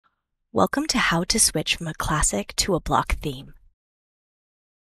Welcome to how to switch from a classic to a block theme.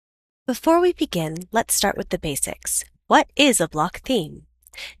 Before we begin, let's start with the basics. What is a block theme?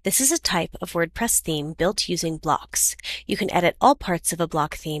 This is a type of WordPress theme built using blocks. You can edit all parts of a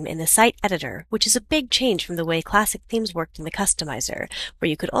block theme in the site editor, which is a big change from the way classic themes worked in the customizer, where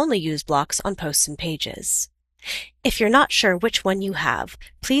you could only use blocks on posts and pages. If you're not sure which one you have,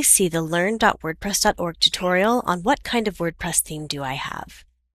 please see the learn.wordpress.org tutorial on what kind of WordPress theme do I have.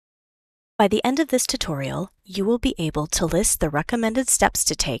 By the end of this tutorial, you will be able to list the recommended steps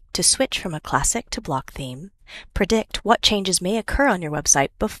to take to switch from a classic to block theme, predict what changes may occur on your website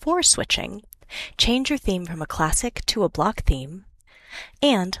before switching, change your theme from a classic to a block theme,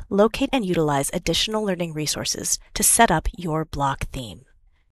 and locate and utilize additional learning resources to set up your block theme.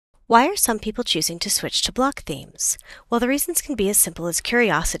 Why are some people choosing to switch to block themes? Well, the reasons can be as simple as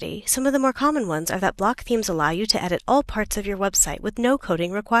curiosity. Some of the more common ones are that block themes allow you to edit all parts of your website with no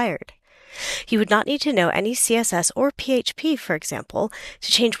coding required. You would not need to know any CSS or PHP, for example,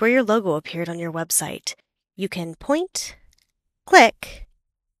 to change where your logo appeared on your website. You can point, click,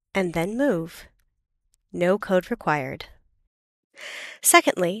 and then move. No code required.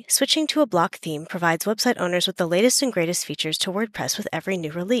 Secondly, switching to a block theme provides website owners with the latest and greatest features to WordPress with every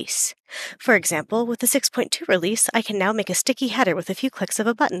new release. For example, with the 6.2 release, I can now make a sticky header with a few clicks of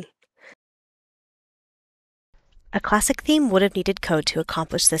a button. A classic theme would have needed code to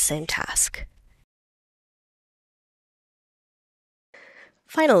accomplish the same task.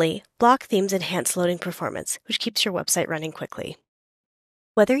 Finally, block themes enhance loading performance, which keeps your website running quickly.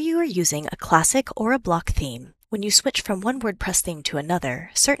 Whether you are using a classic or a block theme, when you switch from one WordPress theme to another,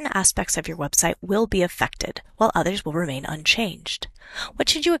 certain aspects of your website will be affected, while others will remain unchanged. What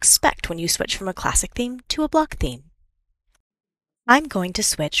should you expect when you switch from a classic theme to a block theme? I'm going to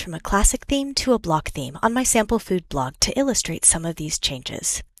switch from a classic theme to a block theme on my sample food blog to illustrate some of these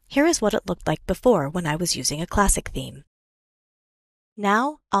changes. Here is what it looked like before when I was using a classic theme.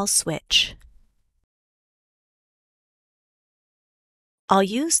 Now I'll switch. I'll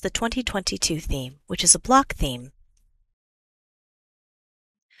use the 2022 theme, which is a block theme.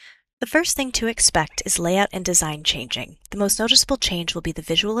 The first thing to expect is layout and design changing. The most noticeable change will be the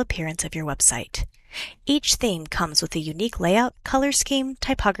visual appearance of your website. Each theme comes with a unique layout, color scheme,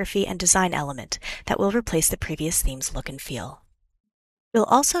 typography, and design element that will replace the previous theme's look and feel. You'll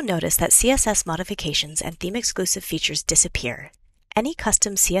also notice that CSS modifications and theme-exclusive features disappear. Any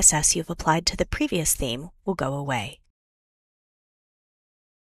custom CSS you've applied to the previous theme will go away.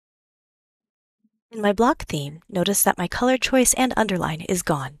 In my block theme, notice that my color choice and underline is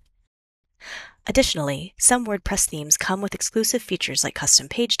gone. Additionally, some WordPress themes come with exclusive features like custom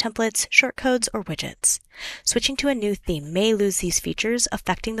page templates, shortcodes, or widgets. Switching to a new theme may lose these features,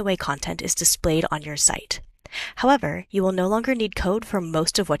 affecting the way content is displayed on your site. However, you will no longer need code for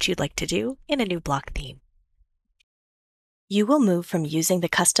most of what you'd like to do in a new block theme. You will move from using the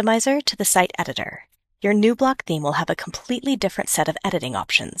customizer to the site editor. Your new block theme will have a completely different set of editing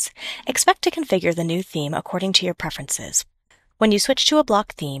options. Expect to configure the new theme according to your preferences. When you switch to a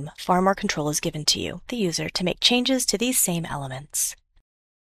block theme, far more control is given to you, the user, to make changes to these same elements.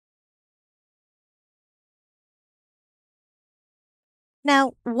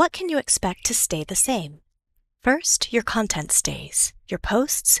 Now, what can you expect to stay the same? First, your content stays. Your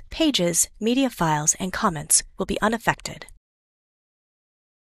posts, pages, media files, and comments will be unaffected.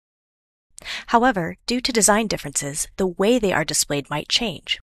 However, due to design differences, the way they are displayed might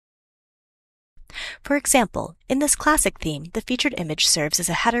change. For example, in this classic theme, the featured image serves as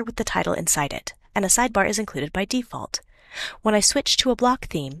a header with the title inside it, and a sidebar is included by default. When I switch to a block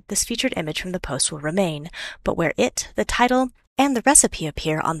theme, this featured image from the post will remain, but where it, the title, and the recipe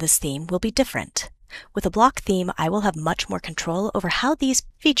appear on this theme will be different. With a block theme, I will have much more control over how these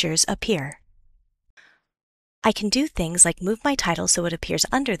features appear. I can do things like move my title so it appears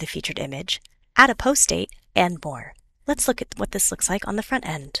under the featured image, add a post date, and more. Let's look at what this looks like on the front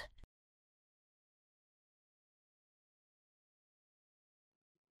end.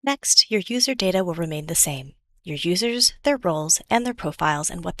 Next, your user data will remain the same. Your users, their roles, and their profiles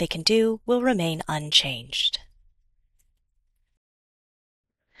and what they can do will remain unchanged.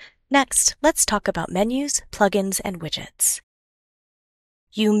 Next, let's talk about menus, plugins, and widgets.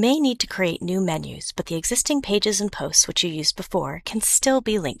 You may need to create new menus, but the existing pages and posts which you used before can still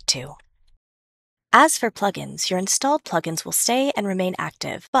be linked to. As for plugins, your installed plugins will stay and remain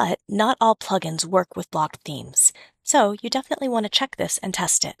active, but not all plugins work with blocked themes, so you definitely want to check this and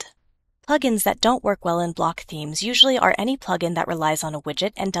test it. Plugins that don't work well in block themes usually are any plugin that relies on a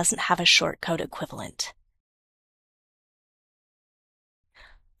widget and doesn't have a shortcode equivalent.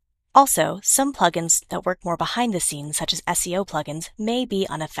 Also, some plugins that work more behind the scenes, such as SEO plugins, may be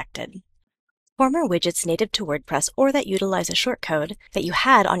unaffected. Former widgets native to WordPress or that utilize a shortcode that you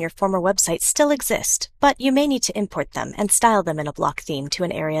had on your former website still exist, but you may need to import them and style them in a block theme to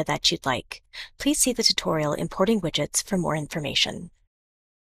an area that you'd like. Please see the tutorial Importing Widgets for more information.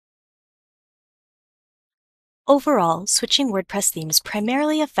 Overall, switching WordPress themes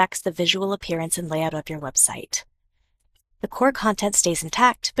primarily affects the visual appearance and layout of your website. The core content stays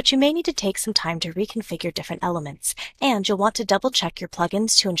intact, but you may need to take some time to reconfigure different elements, and you'll want to double-check your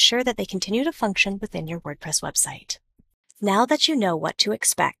plugins to ensure that they continue to function within your WordPress website. Now that you know what to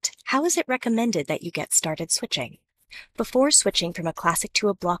expect, how is it recommended that you get started switching? Before switching from a classic to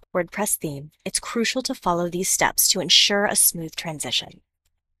a block WordPress theme, it's crucial to follow these steps to ensure a smooth transition.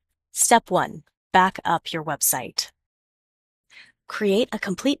 Step 1. Back up your website. Create a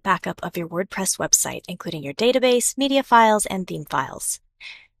complete backup of your WordPress website, including your database, media files, and theme files.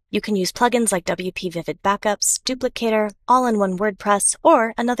 You can use plugins like WP Vivid Backups, Duplicator, All-in-One WordPress,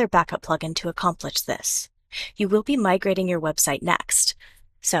 or another backup plugin to accomplish this. You will be migrating your website next,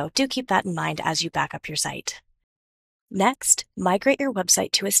 so do keep that in mind as you back up your site. Next, migrate your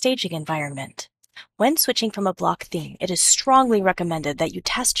website to a staging environment. When switching from a block theme, it is strongly recommended that you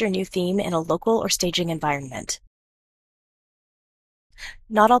test your new theme in a local or staging environment.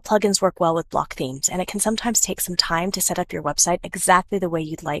 Not all plugins work well with block themes, and it can sometimes take some time to set up your website exactly the way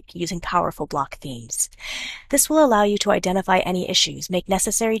you'd like using powerful block themes. This will allow you to identify any issues, make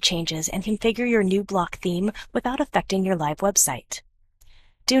necessary changes, and configure your new block theme without affecting your live website.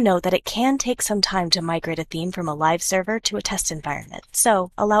 Do note that it can take some time to migrate a theme from a live server to a test environment,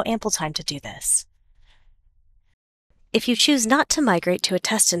 so allow ample time to do this. If you choose not to migrate to a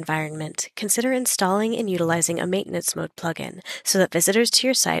test environment, consider installing and utilizing a maintenance mode plugin so that visitors to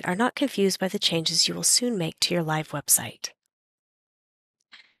your site are not confused by the changes you will soon make to your live website.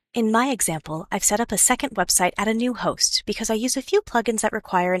 In my example, I've set up a second website at a new host because I use a few plugins that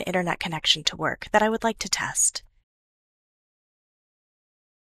require an internet connection to work that I would like to test.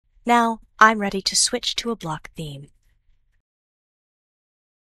 Now, I'm ready to switch to a block theme.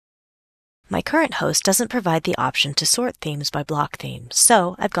 My current host doesn't provide the option to sort themes by block themes,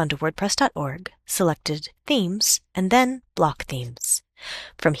 so I've gone to WordPress.org, selected Themes, and then Block Themes.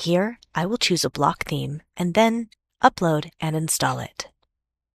 From here, I will choose a block theme and then upload and install it.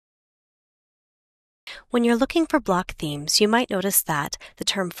 When you're looking for block themes, you might notice that the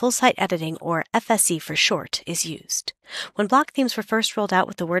term full site editing, or FSE for short, is used. When block themes were first rolled out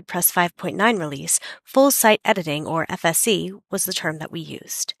with the WordPress 5.9 release, full site editing, or FSE, was the term that we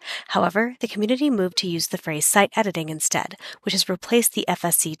used. However, the community moved to use the phrase site editing instead, which has replaced the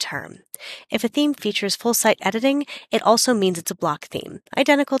FSE term. If a theme features full site editing, it also means it's a block theme,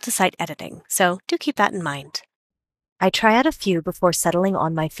 identical to site editing, so do keep that in mind. I try out a few before settling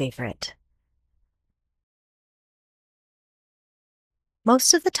on my favorite.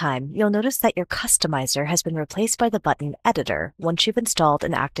 Most of the time, you'll notice that your customizer has been replaced by the button Editor once you've installed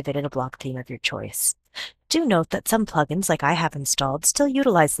and activated a block theme of your choice. Do note that some plugins, like I have installed, still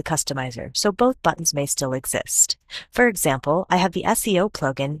utilize the customizer, so both buttons may still exist. For example, I have the SEO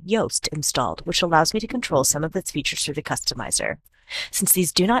plugin Yoast installed, which allows me to control some of its features through the customizer. Since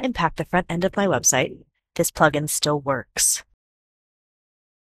these do not impact the front end of my website, this plugin still works.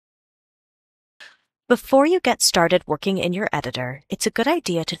 Before you get started working in your editor, it's a good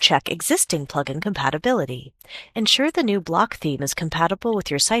idea to check existing plugin compatibility. Ensure the new block theme is compatible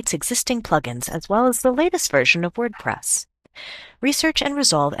with your site's existing plugins as well as the latest version of WordPress. Research and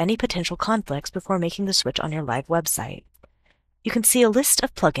resolve any potential conflicts before making the switch on your live website. You can see a list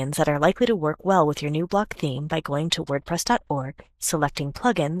of plugins that are likely to work well with your new block theme by going to WordPress.org, selecting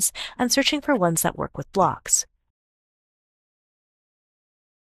Plugins, and searching for ones that work with blocks.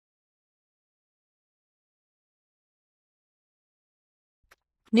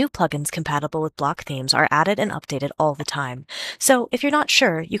 New plugins compatible with block themes are added and updated all the time, so if you're not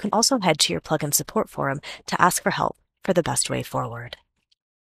sure, you can also head to your plugin support forum to ask for help for the best way forward.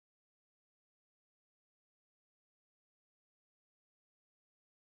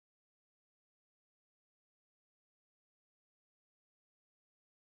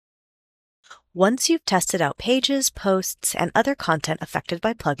 Once you've tested out pages, posts, and other content affected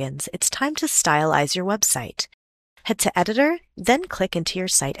by plugins, it's time to stylize your website. Head to Editor, then click into your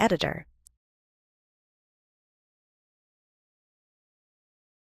site editor.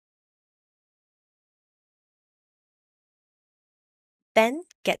 Then,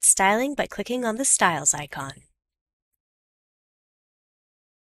 get styling by clicking on the Styles icon.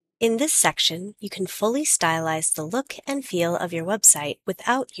 In this section, you can fully stylize the look and feel of your website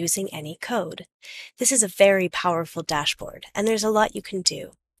without using any code. This is a very powerful dashboard, and there's a lot you can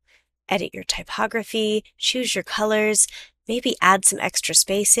do. edit your typography, choose your colors, maybe add some extra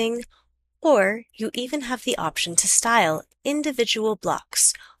spacing, or you even have the option to style individual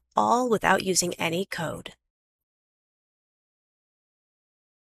blocks, all without using any code.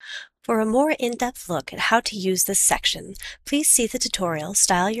 For a more in-depth look at how to use this section, please see the tutorial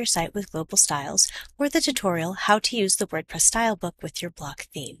Style Your Site with Global Styles or the tutorial How to Use the WordPress Style Book with Your Block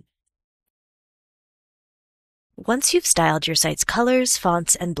Theme. Once you've styled your site's colors,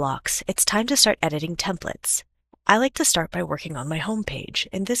 fonts, and blocks, it's time to start editing templates. I like to start by working on my home page.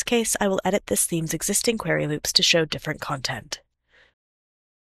 In this case, I will edit this theme's existing query loops to show different content.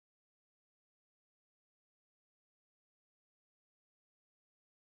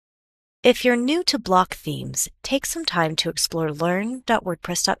 If you're new to block themes, take some time to explore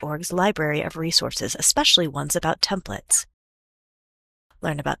learn.wordpress.org's library of resources, especially ones about templates.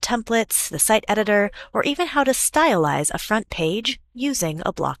 Learn about templates, the site editor, or even how to stylize a front page using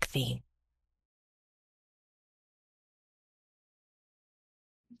a block theme.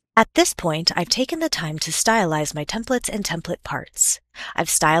 At this point, I've taken the time to stylize my templates and template parts. I've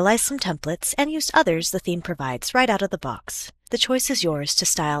stylized some templates and used others the theme provides right out of the box. The choice is yours to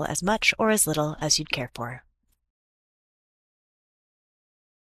style as much or as little as you'd care for.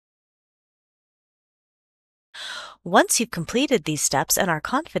 Once you've completed these steps and are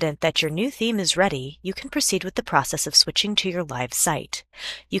confident that your new theme is ready, you can proceed with the process of switching to your live site.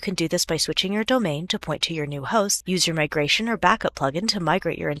 You can do this by switching your domain to point to your new host, use your migration or backup plugin to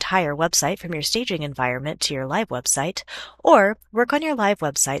migrate your entire website from your staging environment to your live website, or work on your live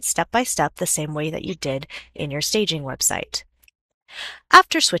website step by step the same way that you did in your staging website.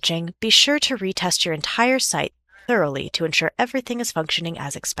 After switching, be sure to retest your entire site thoroughly to ensure everything is functioning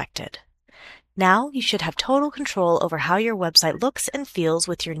as expected. Now you should have total control over how your website looks and feels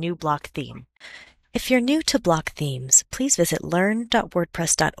with your new block theme. If you're new to block themes, please visit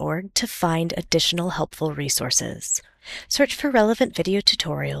learn.wordpress.org to find additional helpful resources. Search for relevant video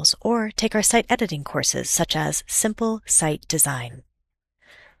tutorials or take our site editing courses such as Simple Site Design.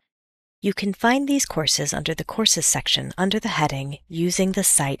 You can find these courses under the Courses section under the heading Using the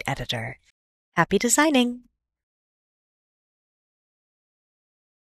Site Editor. Happy designing!